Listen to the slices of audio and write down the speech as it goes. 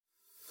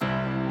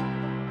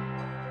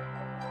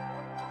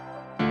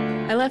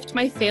I left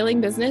my failing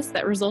business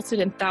that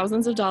resulted in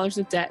thousands of dollars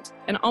of debt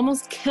and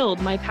almost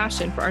killed my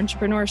passion for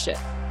entrepreneurship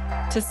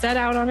to set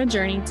out on a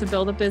journey to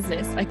build a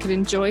business I could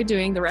enjoy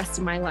doing the rest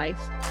of my life.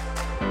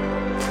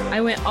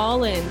 I went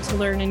all in to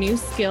learn a new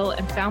skill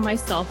and found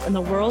myself in the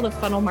world of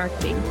funnel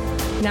marketing.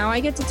 Now I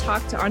get to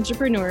talk to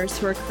entrepreneurs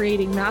who are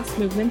creating mass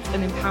movements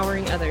and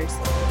empowering others.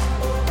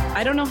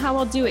 I don't know how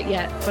I'll do it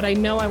yet, but I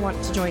know I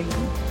want to join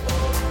them.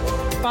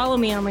 Follow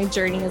me on my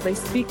journey as I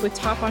speak with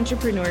top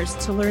entrepreneurs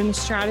to learn the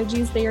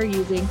strategies they are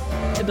using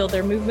to build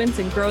their movements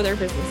and grow their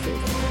businesses.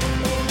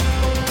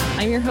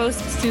 I'm your host,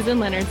 Susan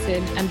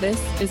Leonardson, and this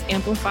is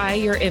Amplify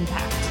Your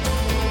Impact.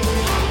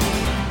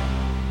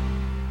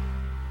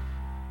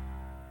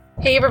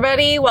 Hey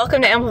everybody,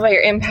 welcome to Amplify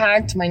Your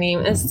Impact. My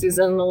name is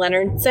Susan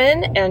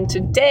Leonardson, and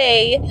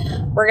today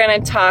we're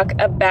going to talk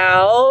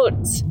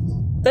about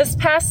this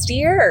past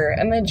year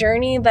and the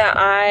journey that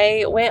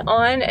I went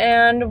on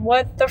and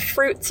what the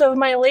fruits of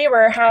my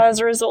labor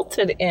has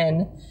resulted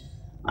in.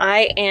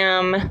 I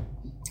am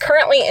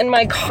currently in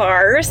my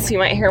car, so you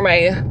might hear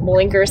my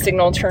blinker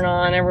signal turn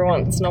on every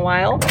once in a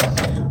while.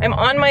 I'm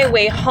on my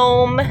way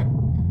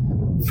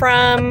home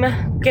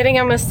from getting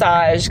a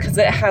massage because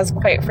it has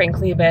quite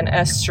frankly been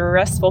a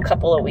stressful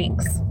couple of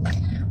weeks,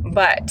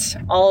 but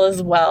all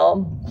is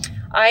well.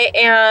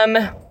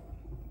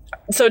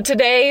 So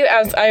today,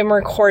 as I'm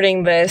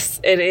recording this,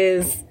 it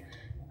is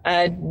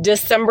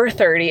December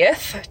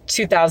 30th,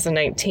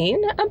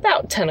 2019,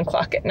 about 10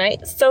 o'clock at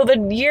night. So the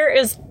year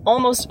is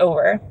almost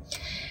over.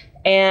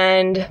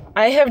 And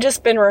I have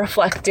just been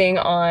reflecting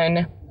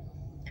on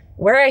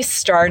where I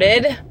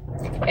started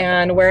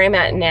and where I'm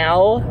at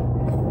now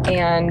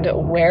and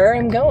where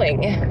I'm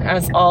going,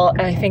 as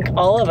I think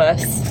all of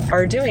us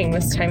are doing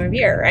this time of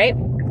year, right?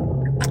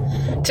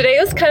 Today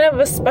is kind of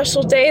a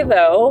special day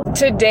though.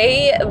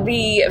 Today,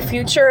 the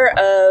future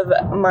of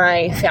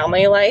my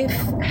family life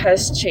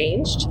has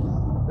changed.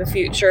 The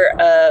future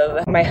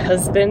of my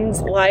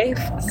husband's life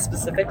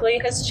specifically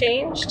has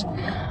changed.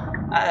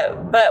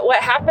 But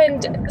what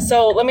happened,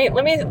 so let me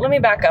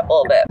back up a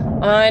little bit.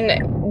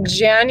 On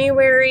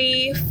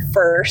January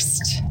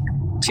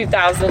 1st,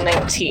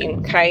 2019,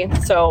 okay,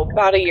 so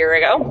about a year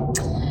ago,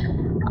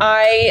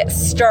 I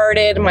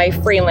started my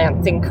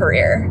freelancing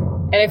career.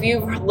 And if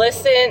you've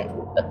listened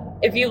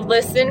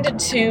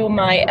to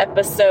my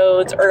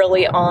episodes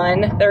early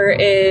on, there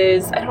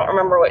is, I don't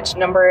remember which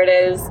number it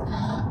is,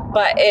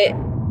 but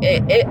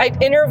I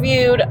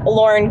interviewed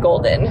Lauren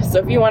Golden. So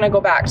if you want to go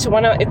back to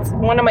it's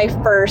one of my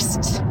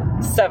first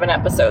 7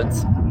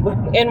 episodes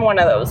in one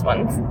of those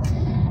ones.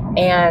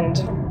 And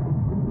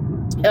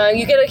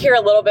you get to hear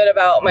a little bit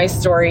about my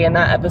story in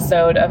that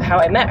episode of how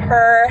I met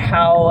her,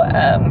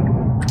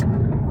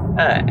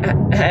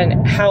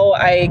 and how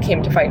I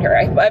came to find her.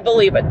 I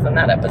believe it's in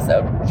that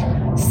episode.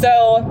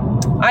 So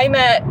I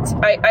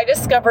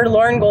discovered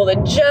Lauren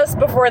Golden just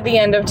before the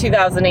end of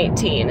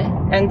 2018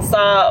 and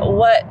saw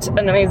what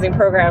an amazing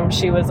program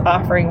she was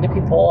offering to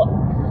people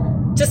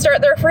to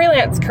start their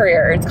freelance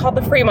career. It's called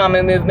the Free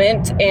Mama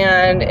Movement,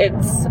 and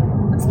it's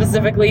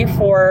specifically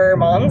for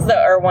moms that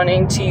are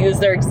wanting to use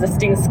their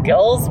existing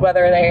skills,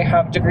 whether they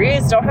have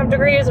degrees, don't have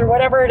degrees, or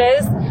whatever it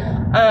is.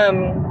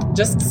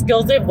 Just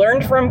skills they've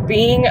learned from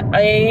being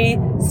a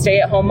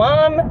stay-at-home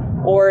mom,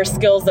 or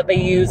skills that they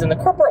use in the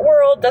corporate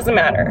world, doesn't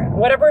matter.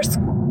 Whatever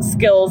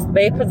skills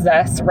they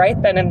possess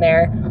right then and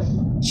there,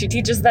 she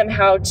teaches them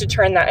how to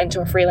turn that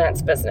into a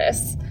freelance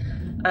business.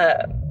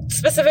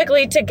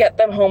 Specifically to get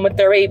them home with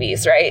their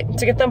babies, right?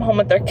 To get them home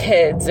with their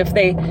kids. If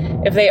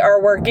they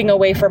are working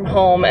away from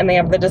home and they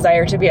have the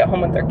desire to be at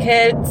home with their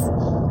kids,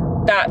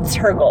 that's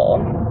her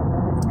goal.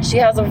 She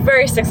has a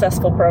very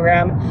successful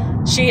program.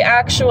 She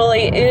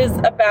actually is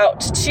about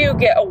to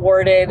get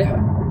awarded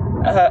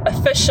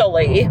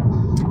officially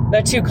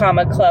the 2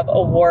 Comma Club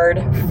Award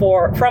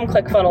from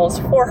ClickFunnels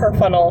for her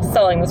funnel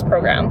selling this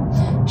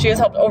program. She has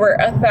helped over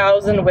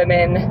 1,000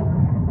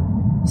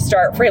 women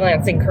start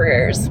freelancing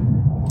careers.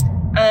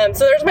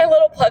 So there's my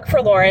little plug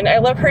for Lauren. I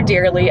love her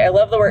dearly. I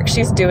love the work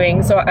she's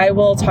doing. So I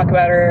will talk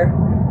about her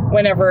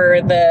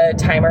whenever the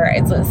time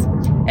arises.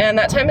 And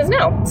that time is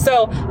now.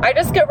 So I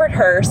discovered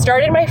her,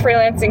 started my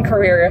freelancing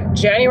career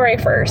January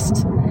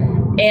 1st,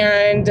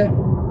 and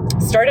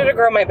started to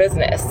grow my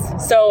business.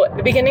 So at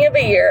the beginning of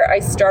the year, I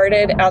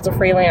started as a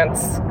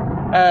freelance,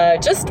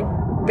 just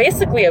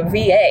basically a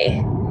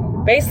VA.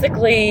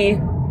 Basically,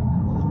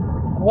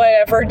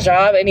 whatever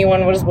job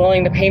anyone was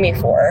willing to pay me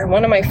for.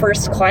 One of my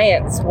first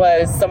clients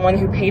was someone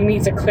who paid me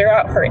to clear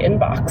out her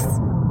inbox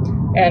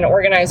and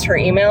organize her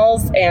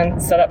emails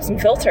and set up some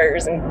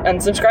filters and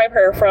unsubscribe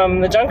her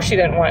from the junk she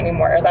didn't want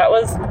anymore. That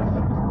was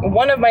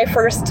one of my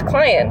first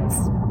clients.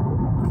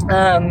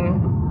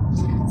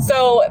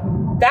 So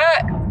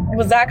that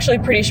was actually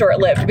pretty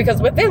short-lived,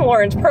 because within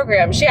Lauren's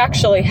program, she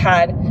actually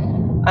had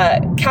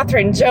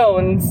Catherine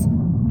Jones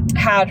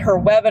had her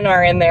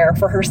webinar in there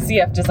for her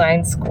CF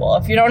Design School.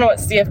 If you don't know what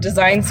CF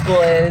Design School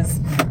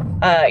is,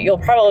 you'll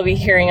probably be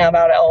hearing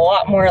about it a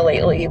lot more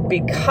lately,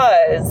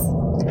 because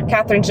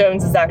Catherine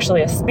Jones is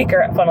actually a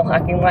speaker at Funnel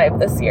Hacking Live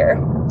this year.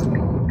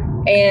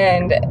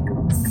 And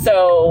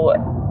So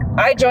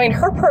I joined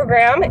her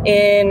program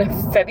in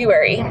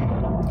February.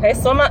 Okay,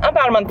 so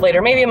about a month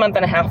later, maybe a month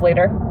and a half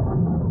later,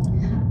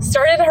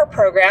 started her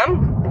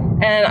program,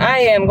 and I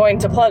am going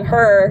to plug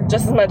her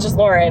just as much as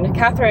Lauren.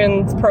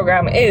 Catherine's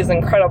program is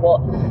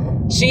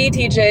incredible. She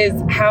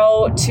teaches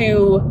how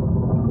to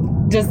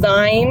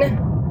design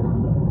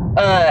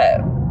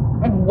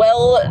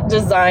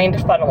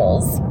well-designed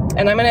funnels.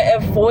 And I'm going to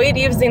avoid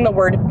using the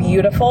word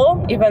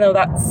beautiful, even though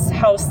that's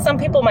how some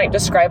people might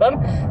describe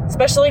them,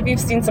 especially if you've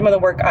seen some of the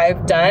work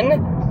I've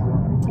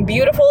done.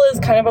 Beautiful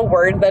is kind of a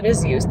word that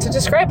is used to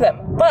describe them,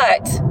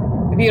 but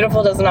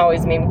beautiful doesn't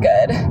always mean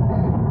good.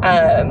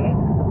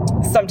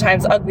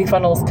 Sometimes ugly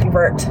funnels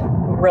convert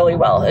really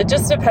well. It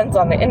just depends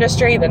on the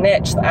industry, the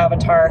niche, the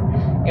avatar,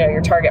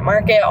 your target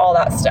market, all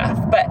that stuff.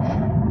 But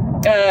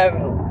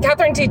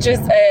Catherine teaches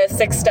a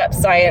 6-step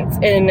science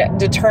in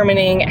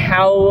determining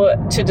how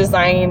to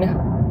design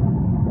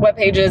web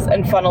pages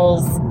and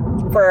funnels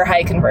for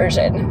high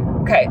conversion.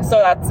 Okay, so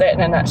that's it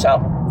in a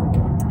nutshell.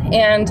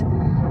 And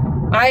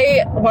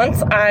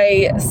once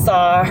I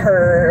saw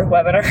her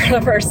webinar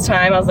the first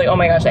time, I was like, oh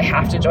my gosh, I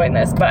have to join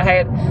this. But I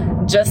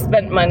had just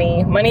spent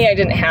money I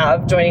didn't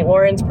have joining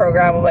Lauren's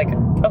program. I'm like,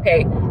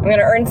 okay, I'm going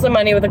to earn some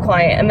money with a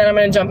client, and then I'm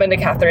going to jump into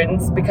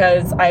Catherine's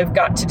because I've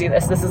got to do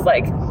this. This is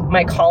like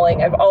my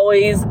calling. I've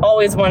always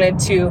wanted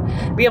to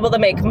be able to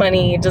make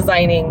money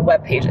designing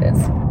web pages.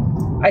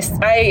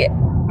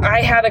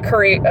 I had a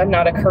career,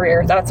 not a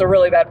career, that's a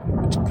really bad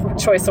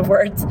choice of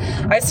words.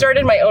 I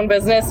started my own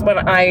business when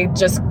I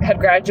just had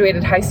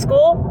graduated high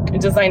school,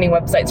 designing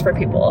websites for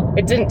people.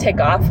 It didn't take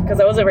off because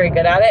I wasn't very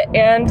good at it,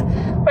 and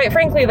quite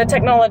frankly, the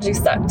technology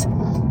sucked.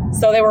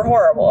 So they were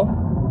horrible.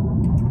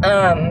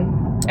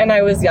 And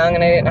I was young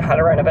and I didn't know how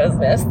to run a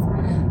business.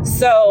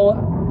 So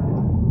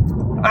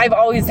I've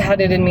always had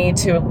it in me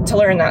to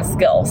learn that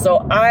skill.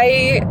 So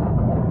I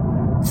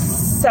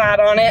sat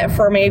on it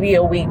for maybe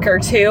a week or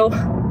two,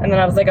 and then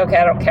I was like, okay,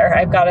 I don't care.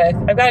 I've got to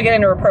get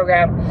into a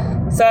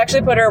program. So I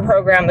actually put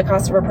the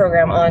cost of her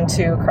program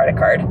onto a credit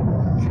card,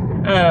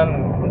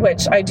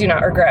 which I do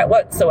not regret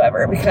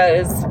whatsoever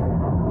because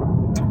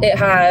it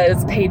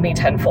has paid me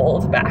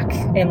tenfold back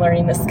in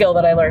learning the skill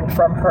that I learned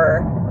from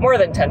her, more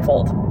than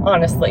tenfold,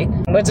 honestly,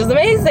 which is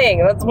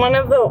amazing. That's one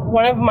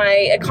of my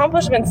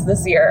accomplishments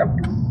this year.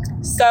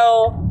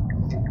 So,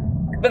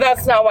 but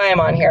that's not why I'm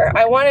on here.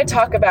 I want to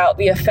talk about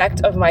the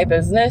effect of my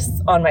business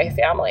on my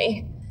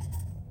family.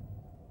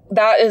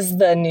 That is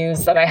the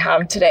news that I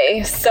have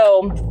today.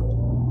 So,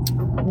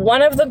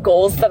 one of the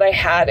goals that I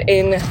had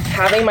in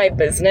having my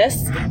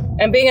business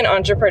and being an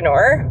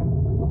entrepreneur,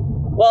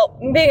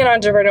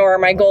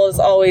 my goal has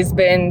always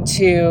been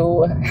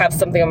to have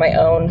something of my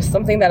own,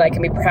 something that I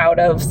can be proud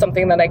of,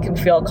 something that I can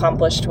feel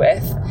accomplished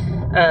with.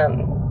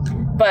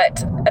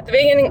 But at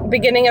the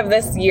beginning of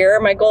this year,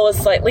 my goal was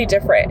slightly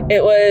different.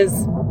 It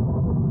was,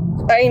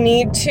 I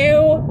need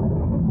to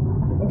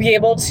be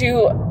able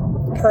to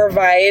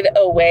provide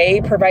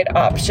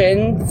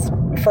options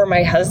for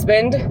my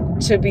husband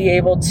to be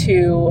able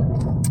to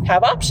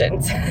have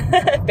options,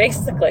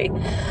 basically.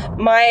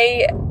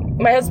 My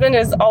husband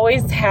has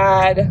always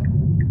had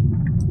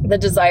the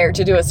desire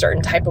to do a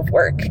certain type of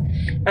work,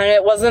 and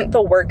it wasn't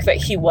the work that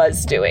he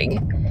was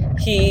doing.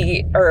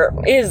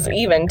 Is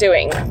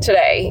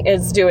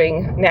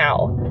doing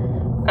now.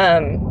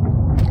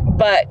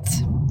 But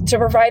to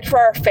provide for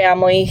our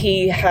family,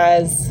 he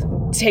has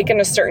taken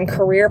a certain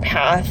career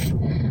path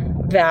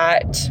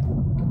that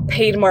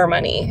paid more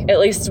money. At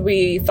least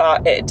we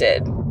thought it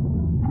did.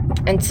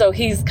 And so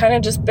he's kind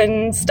of just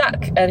been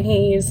stuck, and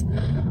he's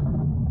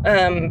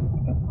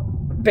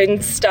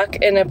been stuck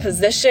in a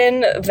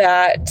position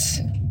that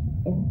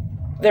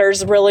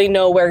there's really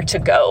nowhere to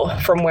go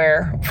from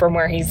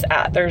where he's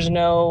at. There's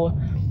no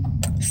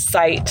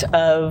sight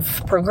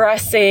of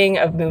progressing,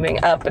 of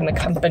moving up in the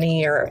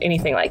company or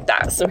anything like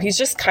that. So he's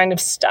just kind of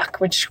stuck,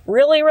 which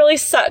really, really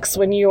sucks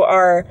when you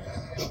are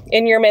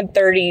in your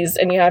mid-30s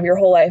and you have your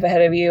whole life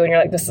ahead of you and you're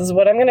like, this is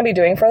what I'm going to be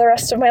doing for the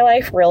rest of my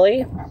life,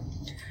 really?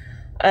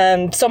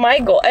 So my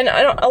goal, and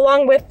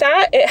along with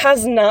that, it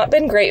has not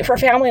been great for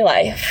family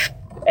life.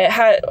 It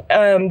had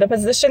the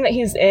position that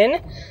he's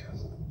in,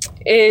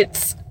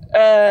 it's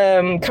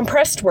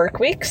compressed work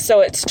week, so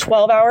it's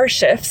 12-hour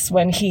shifts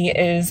when he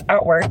is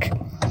at work,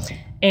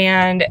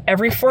 and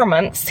every 4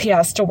 months he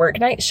has to work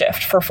night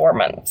shift for 4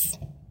 months.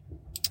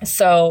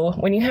 So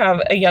when you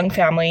have a young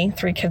family,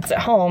 3 kids at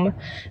home,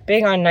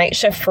 being on night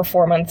shift for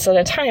 4 months at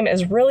a time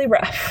is really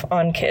rough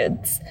on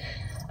kids.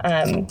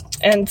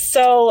 And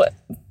so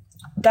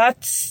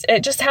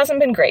it just hasn't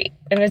been great,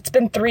 and it's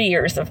been 3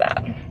 years of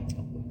that.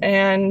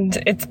 And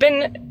it's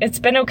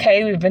been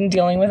okay. We've been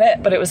dealing with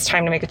it, but it was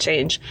time to make a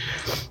change.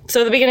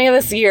 So at the beginning of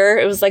this year,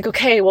 it was like,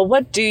 okay, well,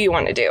 what do you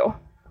want to do?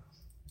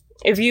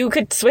 If you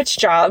could switch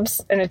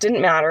jobs and it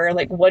didn't matter,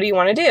 like, what do you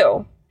want to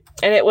do?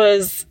 And it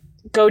was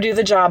go do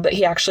the job that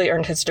he actually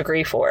earned his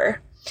degree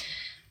for,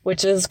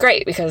 which is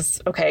great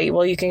because, okay,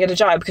 well, you can get a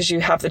job because you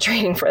have the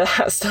training for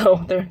that.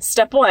 So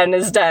step 1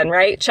 is done,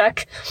 right?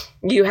 Check.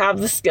 You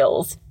have the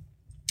skills.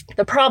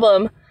 The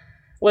problem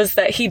was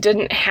that he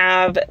didn't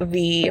have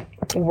the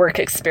work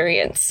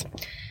experience.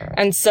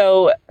 And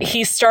so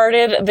he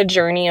started the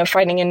journey of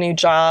finding a new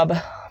job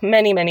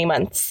many, many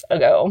months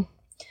ago.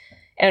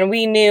 And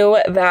we knew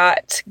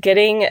that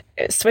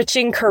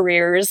switching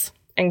careers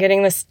and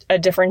getting a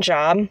different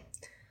job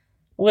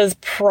was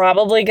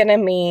probably going to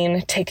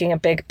mean taking a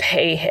big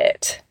pay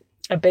hit,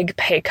 a big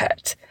pay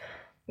cut,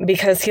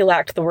 because he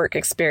lacked the work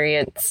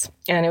experience,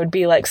 and it would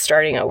be like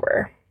starting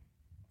over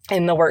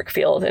in the work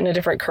field in a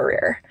different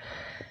career.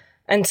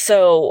 And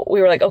so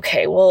we were like,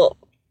 okay, well,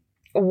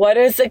 what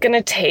is it going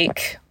to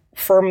take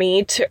for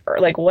me to,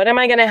 like, what am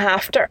I going to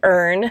have to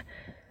earn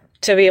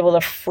to be able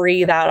to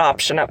free that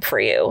option up for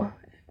you?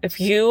 If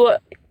you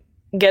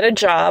get a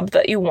job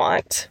that you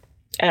want,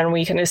 and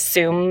we can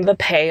assume the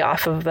pay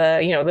off of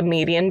the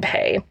median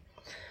pay,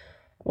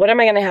 what am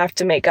I going to have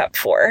to make up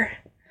for?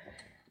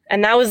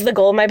 And that was the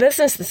goal of my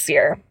business this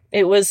year.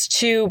 It was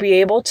to be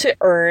able to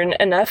earn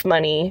enough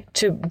money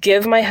to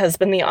give my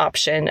husband the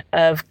option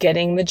of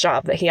getting the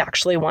job that he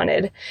actually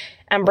wanted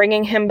and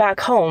bringing him back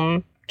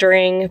home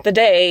during the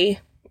day,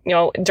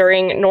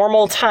 during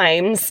normal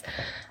times,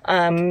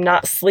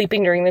 not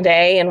sleeping during the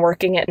day and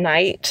working at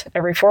night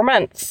every 4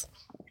 months.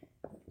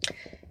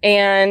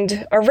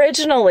 And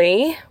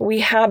originally,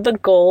 we had the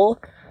goal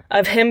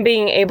of him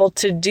being able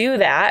to do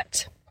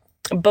that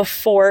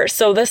before.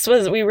 So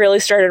we really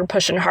started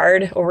pushing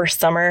hard over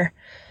summer.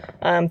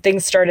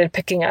 Things started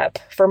picking up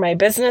for my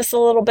business a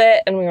little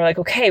bit, and we were like,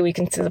 okay, we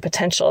can see the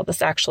potential of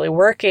this actually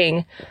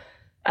working.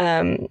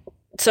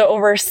 So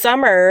over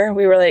summer,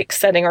 we were like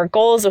setting our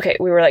goals. Okay,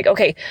 we were like,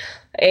 okay,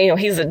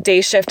 he's a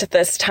day shift at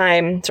this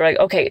time. So we're like,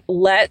 okay,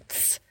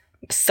 let's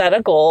set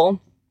a goal.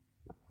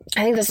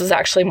 I think this was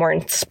actually more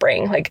in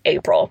spring, like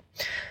April.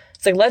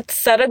 It's like, let's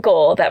set a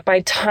goal that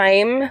by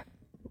time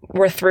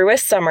we're through with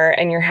summer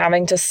and you're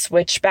having to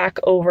switch back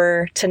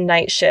over to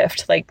night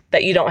shift, like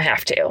that you don't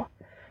have to.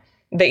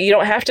 That you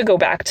don't have to go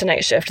back to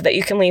night shift, that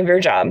you can leave your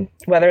job,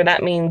 whether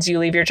that means you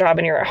leave your job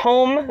and you're at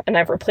home and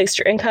I've replaced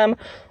your income,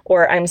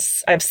 or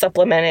I've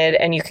supplemented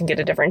and you can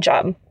get a different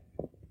job.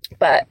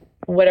 But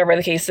whatever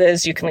the case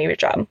is, you can leave your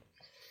job.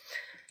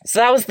 So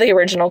that was the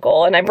original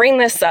goal. And I bring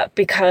this up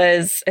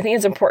because I think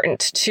it's important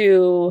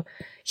to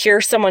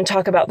hear someone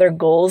talk about their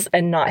goals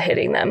and not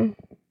hitting them.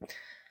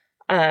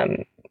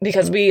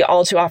 Because we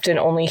all too often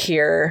only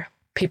hear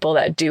people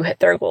that do hit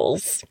their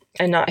goals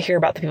and not hear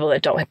about the people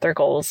that don't hit their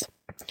goals.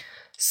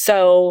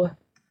 So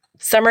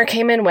summer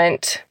came and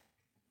went.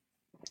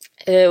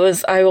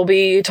 I will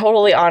be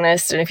totally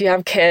honest, and if you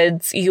have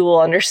kids, you will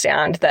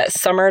understand that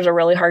summer is a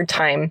really hard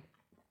time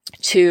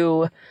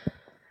to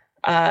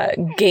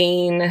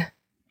gain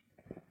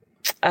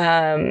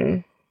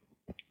a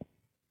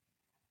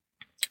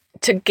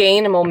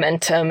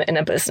momentum in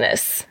a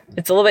business.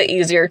 It's a little bit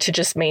easier to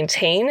just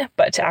maintain,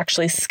 but to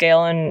actually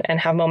scale and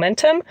have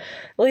momentum,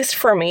 at least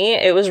for me,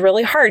 it was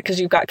really hard because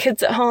you've got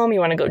kids at home, you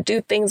want to go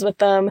do things with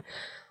them.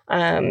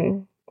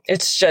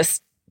 It's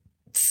just,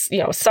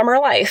 summer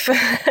life.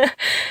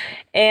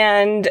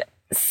 And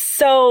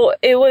so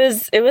it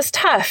was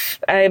tough.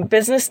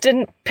 Business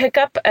didn't pick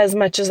up as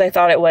much as I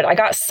thought it would. I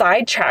got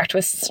sidetracked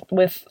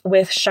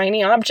with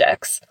shiny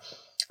objects.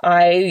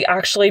 I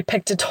actually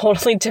picked a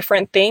totally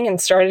different thing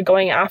and started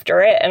going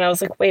after it. And I was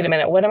like, wait a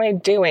minute, what am I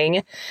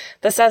doing?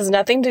 This has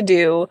nothing to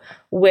do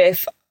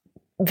with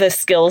the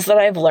skills that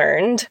I've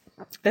learned,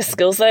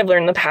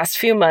 the past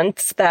few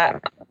months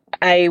that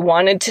I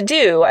wanted to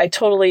do. I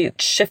totally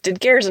shifted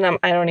gears, and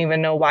I don't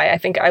even know why. I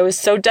think I was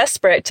so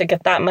desperate to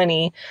get that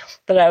money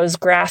that I was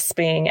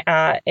grasping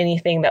at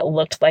anything that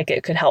looked like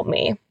it could help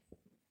me.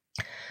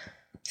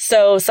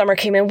 So summer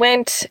came and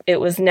went.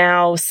 It was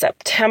now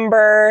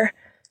September.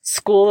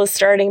 School was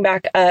starting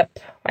back up.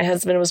 My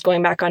husband was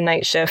going back on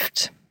night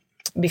shift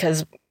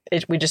because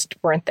we just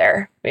weren't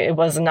there. It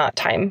was not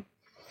time.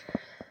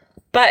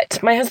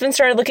 But my husband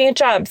started looking at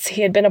jobs.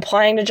 He had been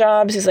applying to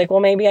jobs. He's like, well,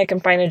 maybe I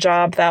can find a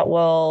job that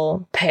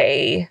will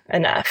pay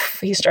enough.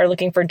 He started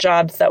looking for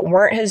jobs that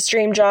weren't his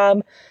dream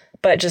job,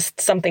 but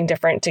just something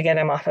different to get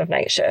him off of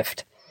night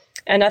shift.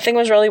 And nothing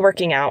was really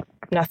working out.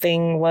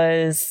 People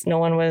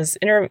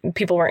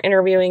weren't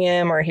interviewing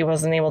him, or he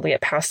wasn't able to get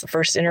past the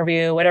first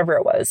interview, whatever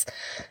it was.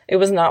 It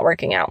was not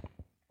working out.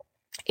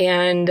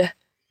 And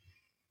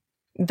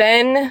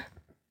then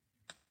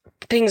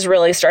things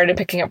really started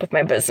picking up with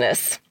my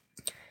business.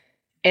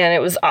 And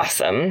it was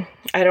awesome.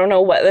 I don't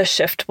know what the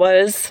shift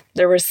was.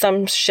 There was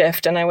some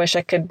shift, and I wish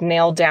I could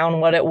nail down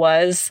what it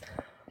was,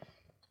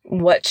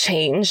 what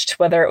changed,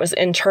 whether it was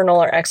internal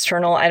or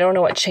external. I don't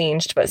know what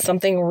changed, but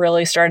something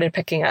really started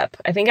picking up.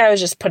 I think I was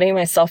just putting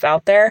myself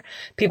out there.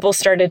 People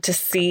started to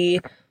see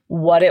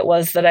what it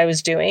was that I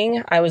was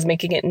doing. I was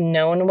making it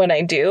known what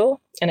I do.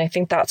 And I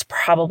think that's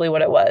probably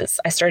what it was.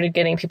 I started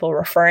getting people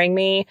referring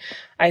me.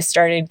 I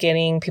started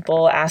getting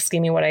people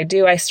asking me what I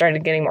do. I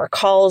started getting more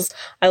calls.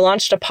 I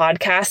launched a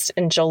podcast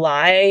in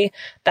July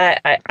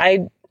that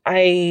I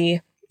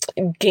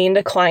gained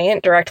a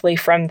client directly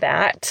from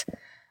that.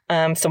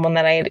 Someone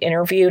that I had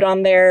interviewed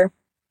on there.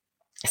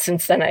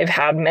 Since then, I've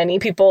had many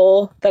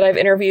people that I've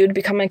interviewed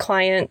become my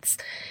clients.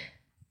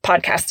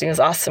 podcasting is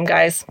awesome,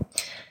 guys.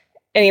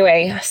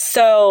 Anyway,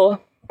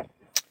 so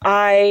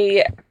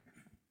I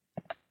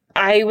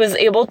was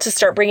able to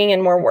start bringing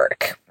in more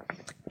work.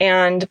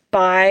 And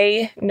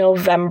by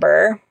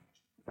November,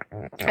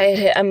 I had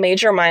hit a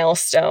major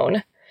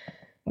milestone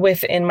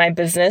within my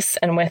business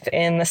and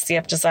within the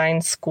CF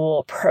Design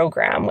School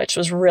program, which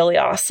was really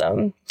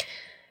awesome.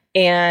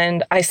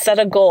 And I set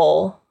a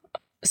goal.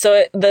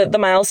 So the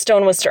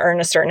milestone was to earn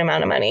a certain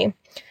amount of money.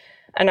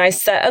 And I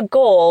set a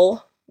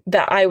goal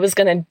that I was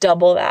going to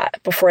double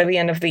that before the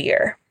end of the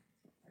year.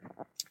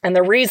 And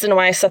the reason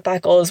why I set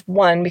that goal is,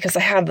 one, because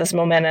I had this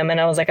momentum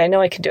and I was like, I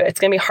know I could do it. It's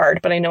going to be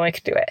hard, but I know I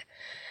could do it.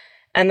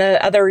 And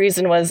the other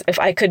reason was, if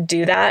I could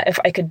do that, if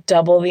I could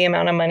double the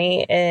amount of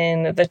money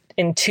in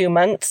 2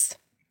 months,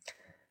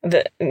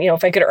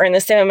 if I could earn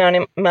the same amount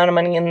of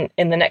money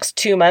in the next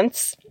 2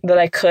 months that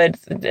I could,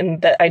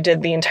 and that I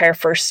did the entire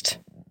first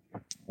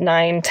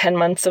 9-10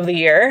 months of the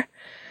year,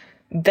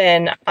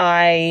 then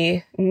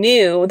I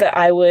knew that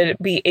I would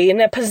be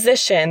in a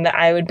position that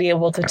I would be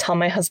able to tell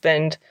my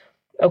husband,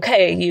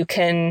 okay, you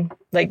can,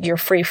 you're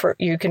free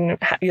you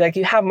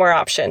have more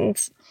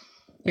options.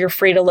 You're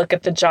free to look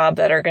at the job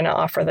that are going to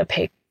offer the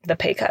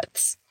pay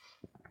cuts.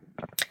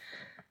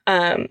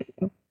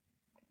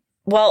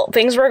 Well,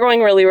 things were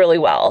going really, really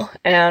well,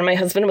 and my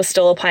husband was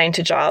still applying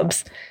to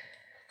jobs.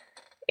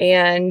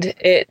 And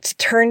it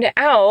turned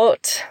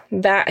out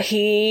that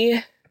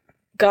he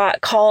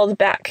got called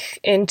back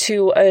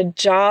into a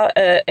job,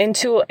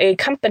 into a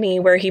company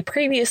where he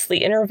previously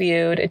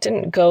interviewed. It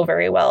didn't go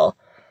very well,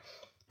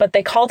 but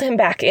they called him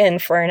back in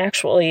for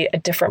actually a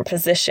different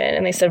position.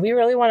 And they said, we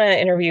really want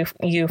to interview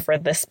you for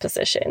this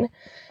position.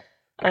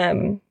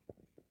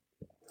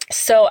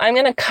 So I'm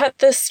going to cut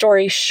this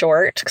story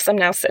short because I'm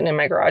now sitting in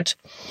my garage,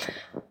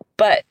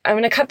 but I'm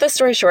going to cut this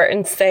story short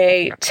and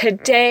say,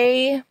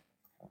 today,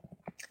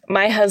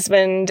 my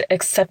husband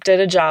accepted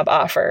a job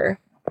offer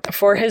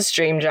for his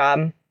dream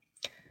job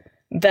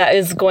that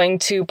is going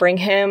to bring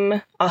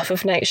him off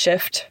of night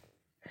shift.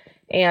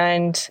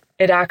 And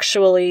it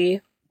actually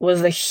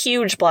was a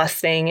huge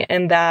blessing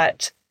in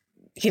that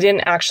he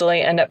didn't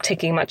actually end up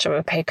taking much of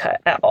a pay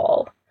cut at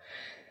all.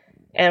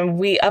 And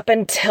we, up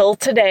until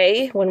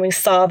today, when we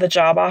saw the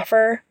job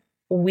offer,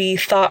 we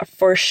thought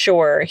for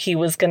sure he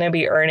was going to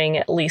be earning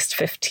at least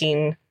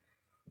 15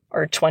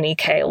 or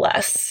 20K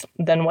less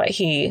than what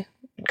he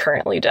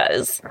currently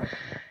does.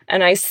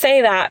 And I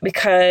say that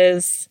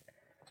because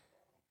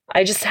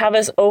I just have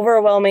this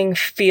overwhelming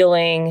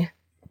feeling.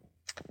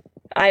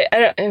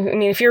 I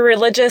mean, if you're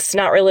religious,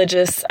 not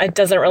religious, it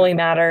doesn't really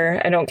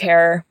matter. I don't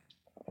care.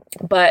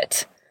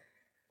 But,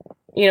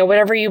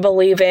 whatever you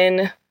believe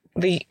in,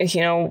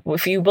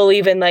 if you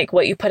believe in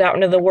what you put out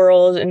into the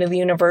world, into the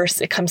universe,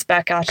 it comes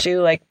back at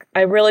you.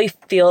 I really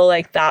feel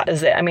like that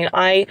is it. I mean,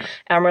 I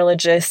am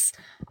religious.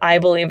 I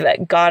believe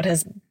that God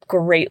has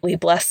greatly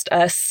blessed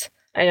us.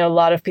 I know a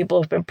lot of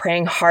people have been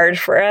praying hard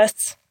for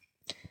us.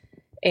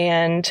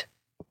 But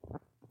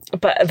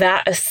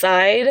that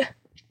aside,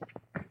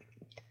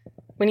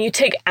 when you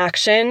take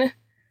action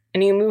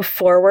and you move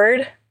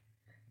forward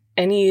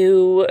and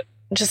you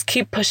just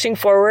keep pushing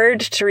forward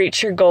to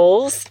reach your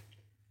goals,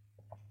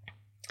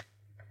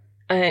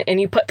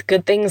 and you put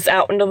good things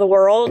out into the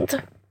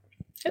world,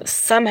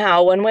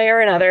 somehow, one way or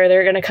another,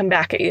 they're going to come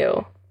back at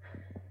you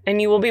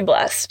and you will be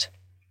blessed.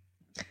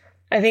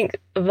 I think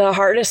the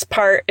hardest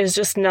part is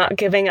just not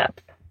giving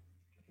up.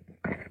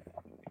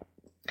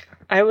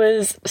 I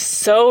was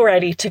so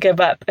ready to give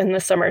up in the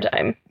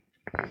summertime.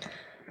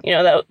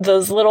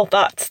 Those little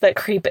thoughts that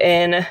creep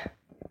in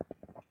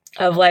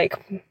of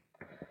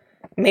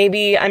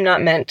maybe I'm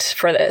not meant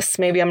for this.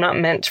 Maybe I'm not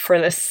meant for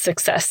this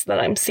success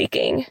that I'm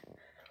seeking.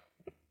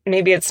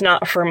 Maybe it's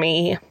not for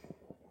me.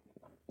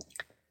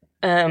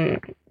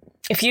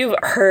 If you've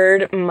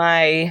heard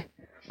my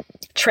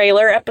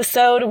trailer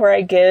episode where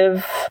I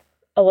give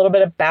a little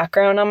bit of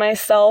background on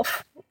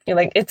myself,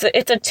 it's a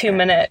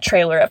 2-minute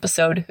trailer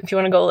episode. If you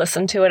want to go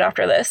listen to it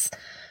after this,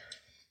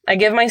 I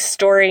give my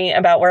story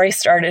about where I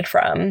started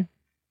from.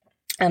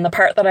 And the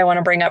part that I want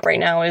to bring up right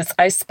now is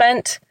I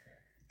spent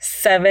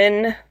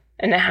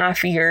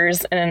 7.5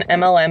 years in an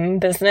MLM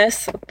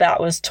business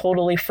that was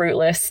totally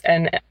fruitless,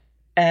 and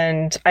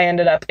I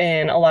ended up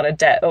in a lot of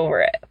debt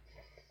over it.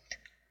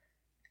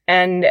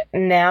 And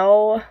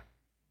now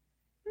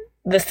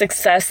the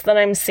success that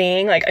I'm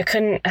seeing, I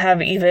couldn't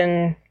have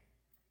even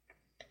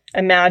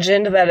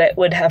imagined that it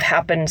would have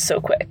happened so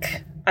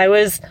quick. I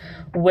was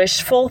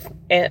wishful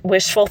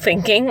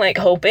thinking,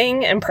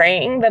 hoping and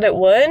praying that it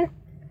would,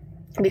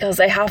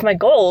 because I have my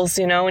goals,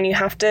 and you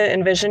have to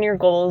envision your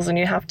goals and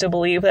you have to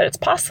believe that it's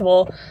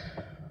possible.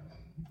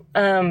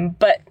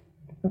 But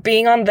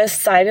being on this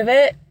side of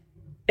it,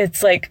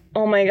 it's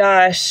oh my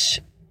gosh,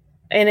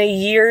 in a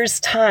year's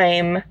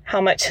time,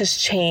 how much has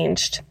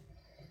changed?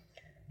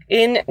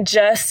 In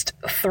just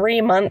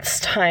 3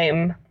 months'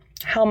 time,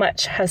 how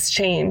much has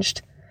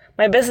changed?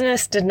 My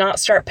business did not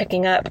start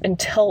picking up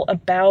until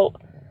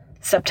about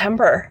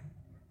September.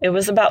 It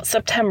was about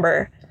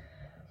September.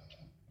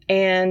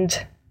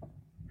 And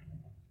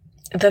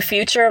The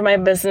future of my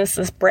business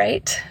is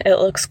bright. It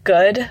looks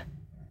good.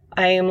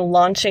 I am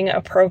launching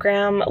a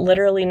program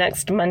literally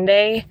next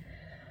Monday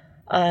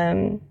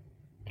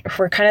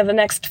for kind of the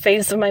next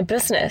phase of my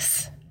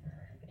business.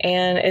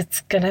 And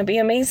it's going to be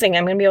amazing.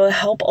 I'm going to be able to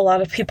help a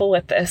lot of people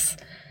with this,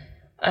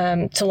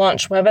 to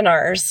launch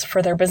webinars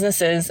for their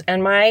businesses.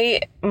 And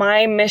my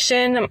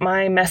mission,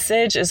 my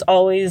message is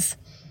always,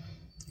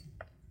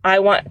 I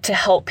want to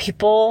help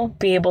people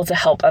be able to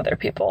help other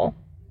people.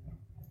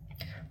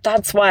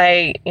 That's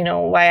why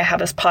I have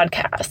this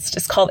podcast.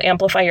 It's called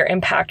Amplify Your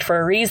Impact for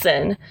a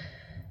reason.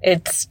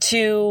 It's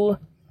to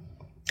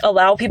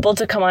allow people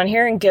to come on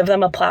here and give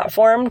them a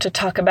platform to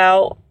talk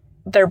about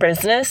their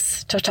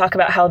business, to talk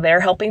about how they're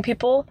helping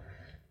people.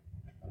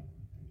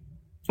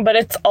 But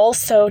it's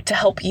also to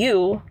help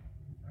you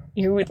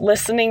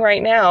listening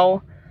right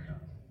now,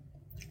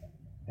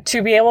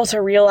 to be able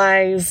to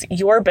realize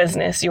your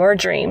business, your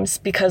dreams,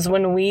 because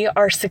when we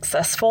are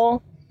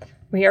successful,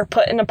 we are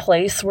put in a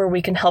place where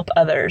we can help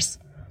others,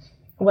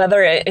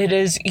 whether it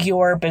is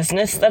your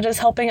business that is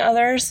helping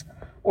others,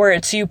 or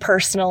it's you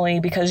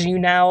personally because you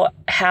now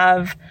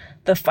have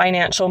the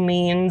financial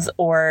means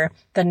or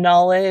the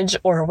knowledge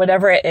or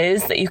whatever it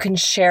is that you can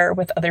share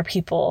with other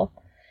people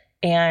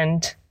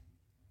and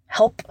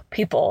help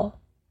people.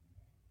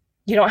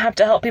 You don't have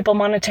to help people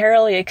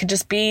monetarily. It could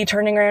just be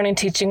turning around and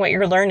teaching what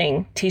you're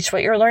learning. Teach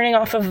what you're learning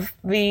off of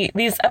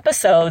these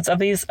episodes of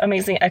these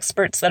amazing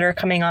experts that are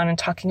coming on and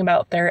talking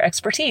about their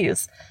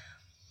expertise.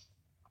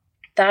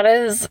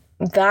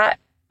 That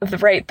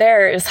right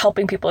there is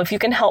helping people. If you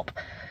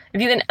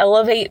can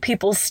elevate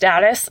people's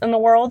status in the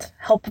world,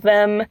 help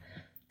them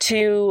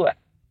to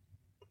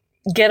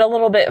get a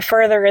little bit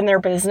further in their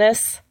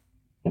business,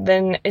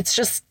 then it's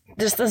just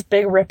this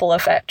big ripple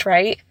effect,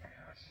 right?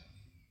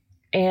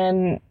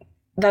 And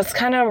that's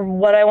kind of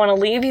what I want to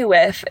leave you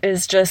with,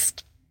 is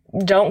just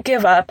don't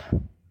give up.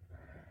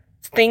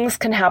 Things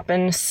can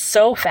happen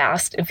so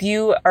fast. If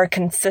you are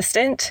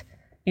consistent,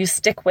 you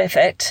stick with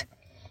it.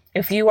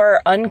 If you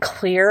are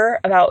unclear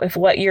about if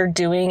what you're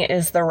doing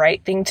is the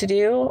right thing to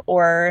do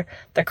or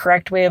the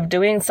correct way of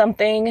doing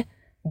something,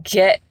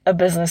 get a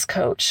business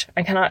coach.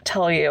 I cannot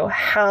tell you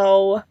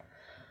how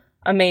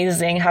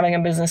amazing having a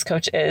business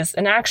coach is.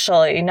 And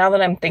actually, now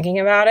that I'm thinking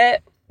about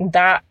it,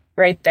 that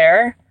right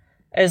there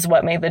is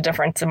what made the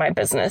difference in my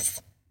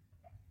business.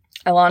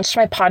 I launched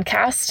my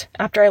podcast.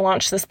 After I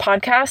launched this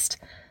podcast,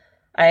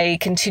 I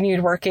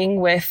continued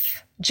working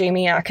with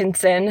Jamie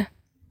Atkinson,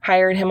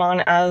 hired him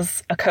on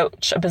as a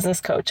coach, a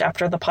business coach,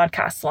 after the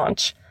podcast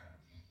launch.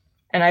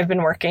 And I've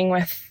been working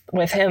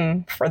with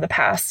him for the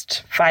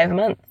past 5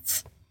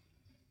 months.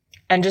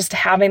 And just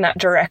having that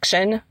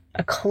direction,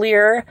 a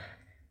clear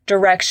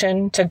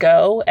direction to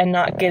go, and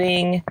not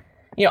getting,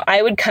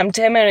 I would come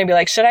to him and I'd be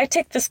like, should I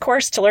take this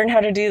course to learn how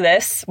to do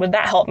this? Would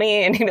that help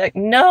me? And he'd be like,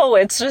 no,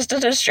 it's just a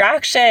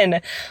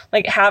distraction.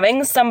 Like,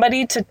 having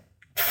somebody to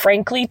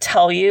frankly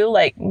tell you,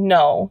 like,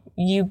 no,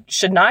 you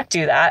should not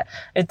do that.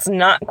 It's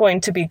not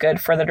going to be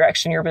good for the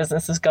direction your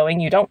business is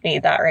going. You don't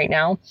need that right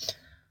now.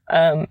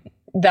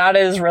 That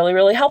is really,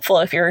 really helpful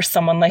if you're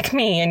someone like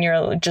me and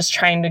you're just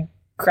trying to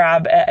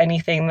grab at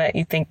anything that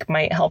you think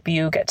might help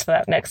you get to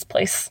that next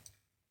place.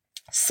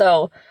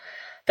 So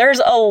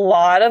there's a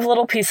lot of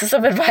little pieces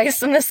of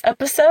advice in this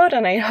episode,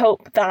 and I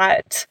hope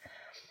that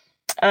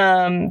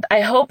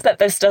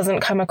this doesn't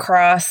come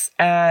across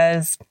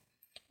as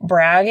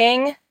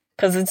bragging,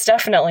 because it's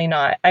definitely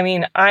not. I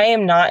mean, I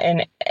am not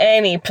in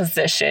any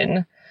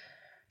position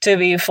to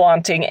be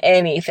flaunting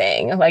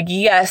anything. Like,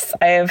 yes,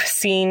 I have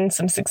seen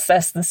some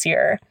success this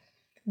year,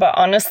 but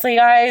honestly,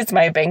 guys,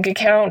 my bank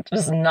account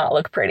does not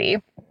look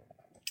pretty.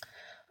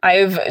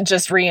 I've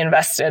just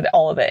reinvested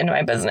all of it into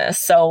my business.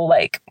 So,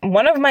 like,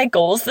 one of my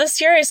goals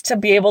this year is to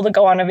be able to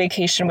go on a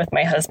vacation with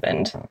my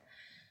husband,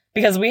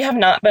 because we have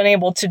not been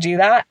able to do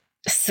that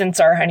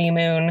since our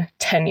honeymoon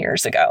 10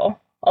 years ago,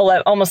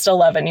 almost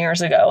 11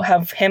 years ago,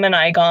 have him and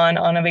I gone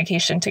on a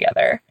vacation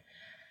together.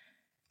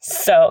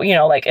 So,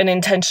 like an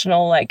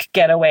intentional, like,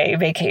 getaway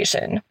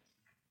vacation.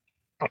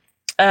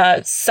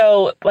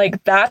 So,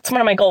 like, that's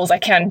one of my goals. I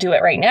can't do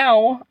it right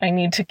now. I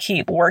need to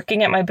keep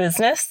working at my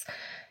business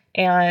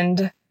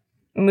and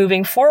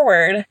moving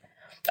forward.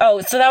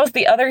 Oh, so that was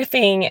the other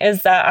thing,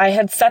 is that I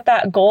had set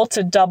that goal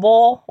to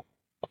double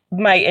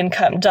my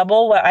income,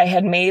 double what I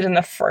had made in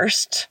the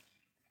first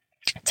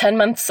 10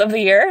 months of the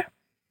year.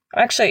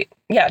 Actually,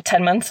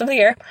 10 months of the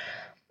year,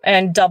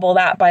 and double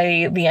that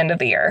by the end of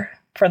the year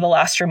for the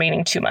last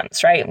remaining 2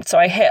 months, right? So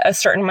I hit a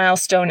certain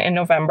milestone in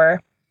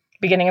November,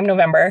 beginning of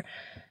November,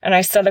 and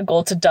I set a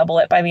goal to double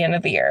it by the end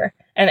of the year.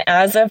 And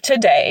as of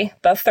today,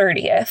 the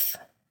 30th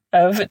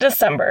of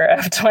December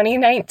of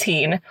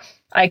 2019,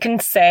 I can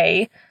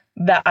say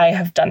that I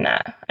have done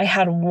that. I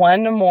had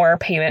one more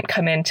payment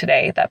come in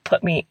today that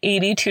put me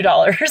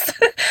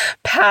 $82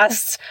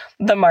 past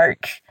the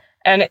mark.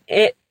 And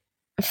it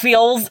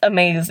feels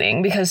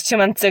amazing, because 2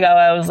 months ago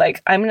I was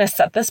like, I'm going to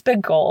set this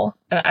big goal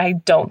and I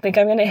don't think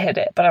I'm going to hit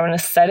it, but I'm going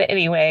to set it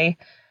anyway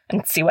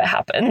and see what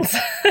happens.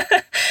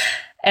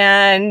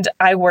 And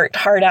I worked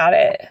hard at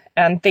it,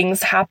 and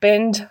things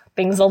happened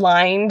things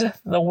aligned.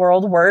 The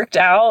world worked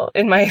out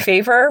in my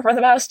favor for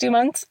the past 2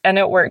 months, and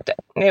it worked.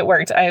 It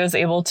worked. I was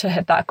able to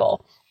hit that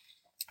goal.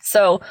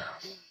 So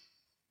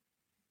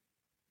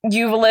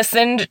you've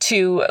listened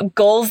to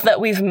goals that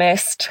we've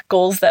missed,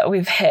 goals that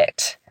we've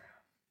hit.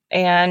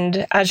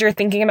 And as you're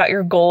thinking about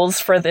your goals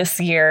for this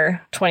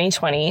year,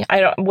 2020,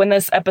 when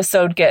this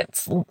episode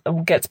gets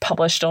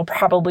published, it'll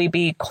probably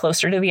be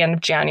closer to the end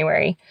of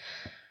January.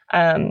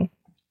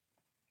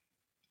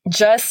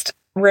 Just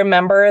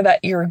remember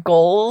that your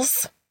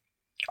goals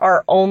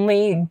are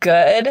only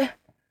good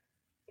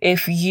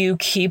if you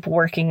keep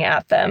working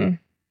at them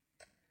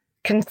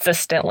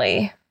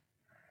consistently.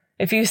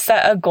 If you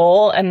set a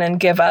goal and then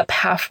give up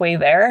halfway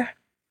there,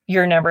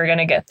 you're never going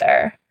to get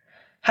there.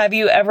 Have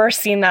you ever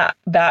seen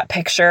that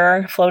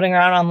picture floating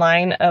around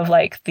online of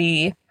like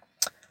the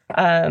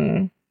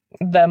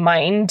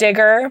mine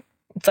digger?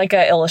 It's like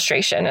an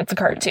illustration. It's a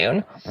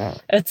cartoon.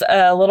 It's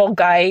a little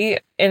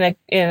guy in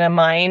a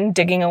mine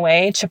digging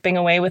away, chipping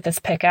away with his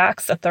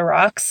pickaxe at the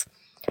rocks.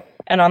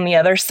 And on the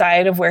other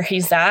side of where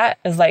he's at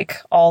is like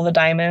all the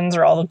diamonds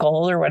or all the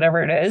gold or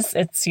whatever it is.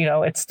 It's,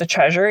 it's the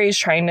treasure he's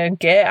trying to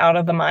get out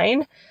of the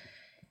mine.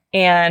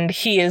 And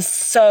he is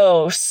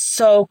so,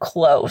 so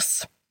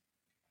close.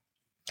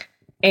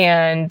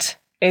 And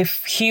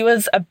if he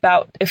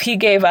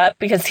gave up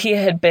because he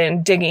had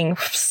been digging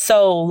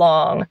so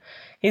long,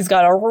 he's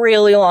got a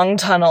really long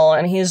tunnel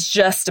and he's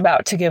just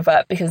about to give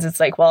up because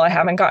it's like, well, I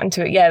haven't gotten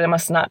to it yet. It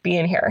must not be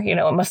in here.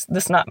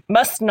 This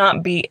must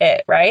not be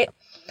it, right?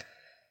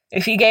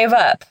 If he gave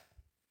up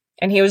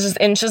and he was just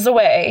inches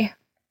away,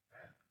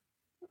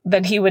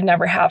 then he would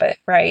never have it,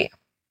 right?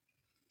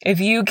 If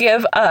you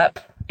give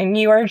up and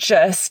you are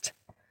just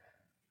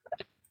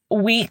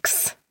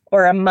weeks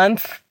or a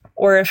month,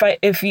 or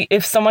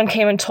if someone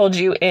came and told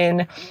you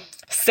in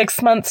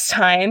 6 months'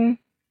 time,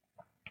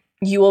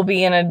 you will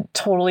be in a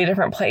totally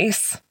different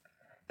place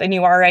than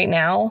you are right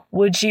now,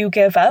 would you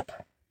give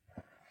up?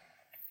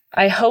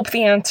 I hope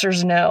the answer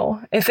is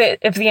no. If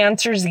the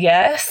answer is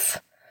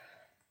yes,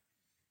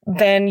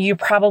 then you're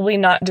probably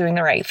not doing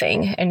the right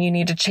thing and you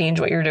need to change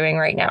what you're doing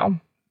right now.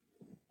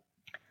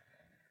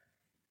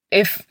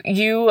 If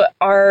you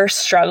are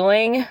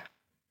struggling,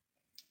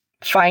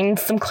 find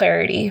some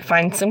clarity,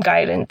 find some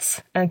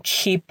guidance, and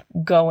keep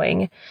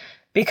going,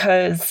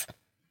 because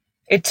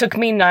it took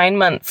me 9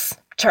 months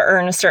to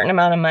earn a certain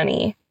amount of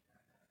money.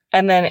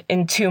 And then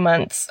in 2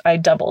 months, I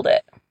doubled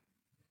it.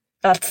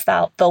 That's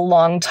the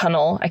long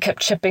tunnel. I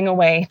kept chipping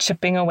away,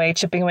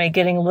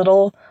 getting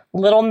little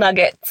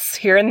nuggets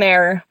here and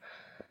there,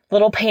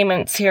 little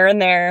payments here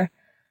and there.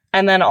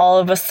 And then all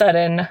of a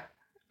sudden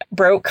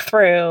broke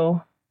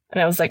through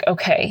and I was like,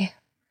 okay,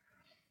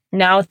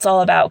 now it's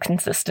all about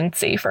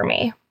consistency for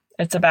me.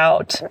 It's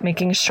about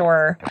making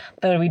sure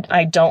that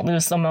I don't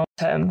lose the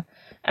momentum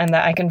and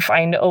that I can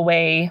find a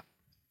way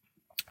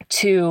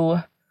to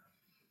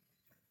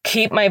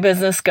keep my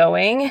business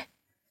going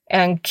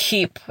and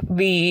keep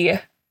the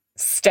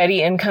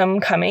steady income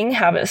coming,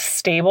 have it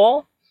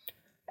stable,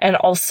 and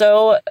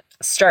also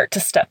start to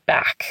step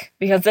back,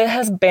 because it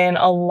has been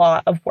a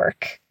lot of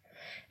work.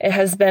 It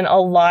has been a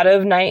lot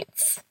of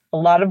nights, a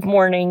lot of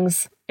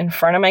mornings in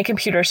front of my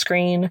computer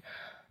screen,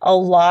 a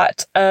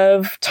lot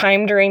of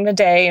time during the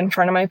day in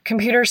front of my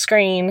computer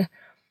screen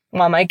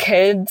while my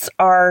kids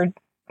are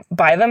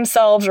by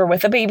themselves or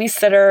with a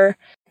babysitter.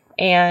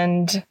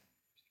 And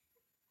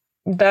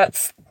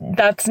that's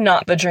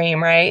not the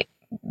dream, right?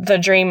 The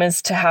dream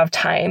is to have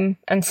time.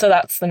 And so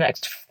that's the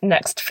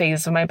next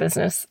phase of my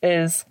business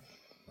is,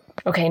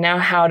 okay, now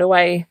how do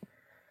I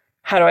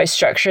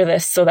structure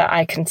this so that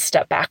I can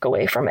step back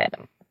away from it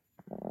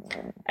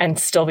and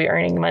still be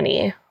earning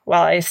money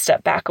while I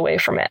step back away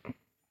from it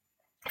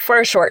for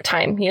a short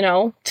time,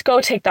 to go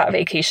take that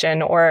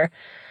vacation, or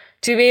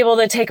to be able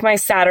to take my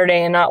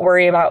Saturday and not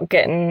worry about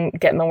getting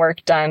the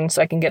work done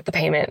so I can get the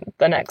payment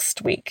the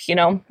next week,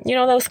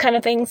 those kind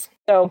of things.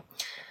 So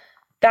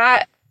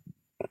that's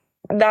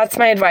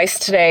my advice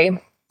today.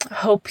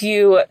 Hope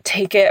you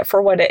take it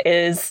for what it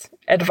is,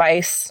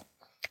 advice,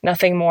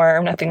 nothing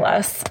more, nothing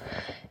less,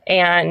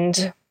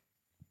 and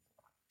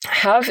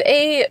have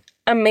an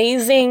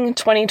amazing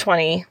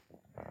 2020.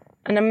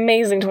 An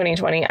amazing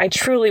 2020. I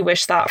truly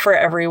wish that for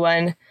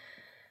everyone.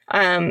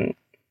 And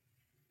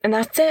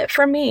that's it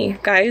from me,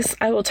 guys.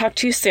 I will talk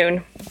to you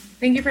soon.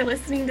 Thank you for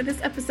listening to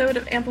this episode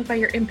of Amplify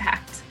Your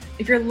Impact.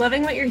 If you're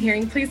loving what you're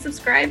hearing, please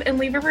subscribe and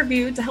leave a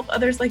review to help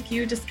others like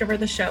you discover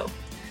the show.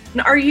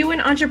 And are you an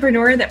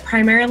entrepreneur that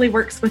primarily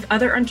works with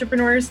other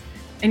entrepreneurs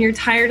and you're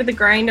tired of the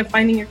grind of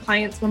finding your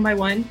clients one by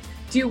one?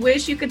 Do you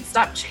wish you could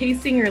stop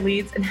chasing your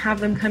leads and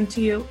have them come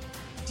to you?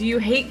 Do you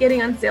hate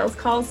getting on sales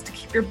calls to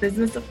keep your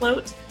business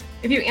afloat?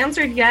 If you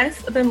answered yes,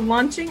 then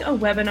launching a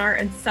webinar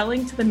and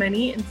selling to the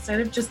many instead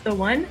of just the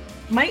one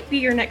might be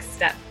your next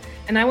step.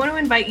 And I want to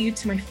invite you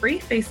to my free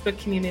Facebook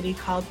community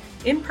called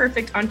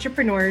Imperfect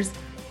Entrepreneurs.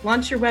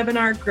 Launch your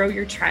webinar, grow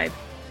your tribe,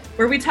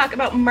 where we talk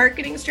about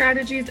marketing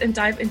strategies and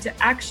dive into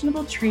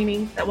actionable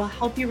training that will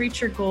help you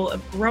reach your goal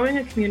of growing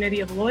a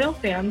community of loyal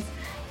fans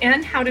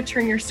and how to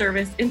turn your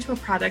service into a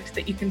product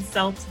that you can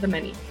sell to the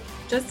many.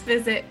 Just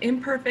visit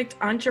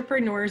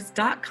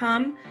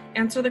imperfectentrepreneurs.com,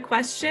 answer the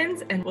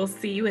questions, and we'll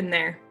see you in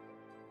there.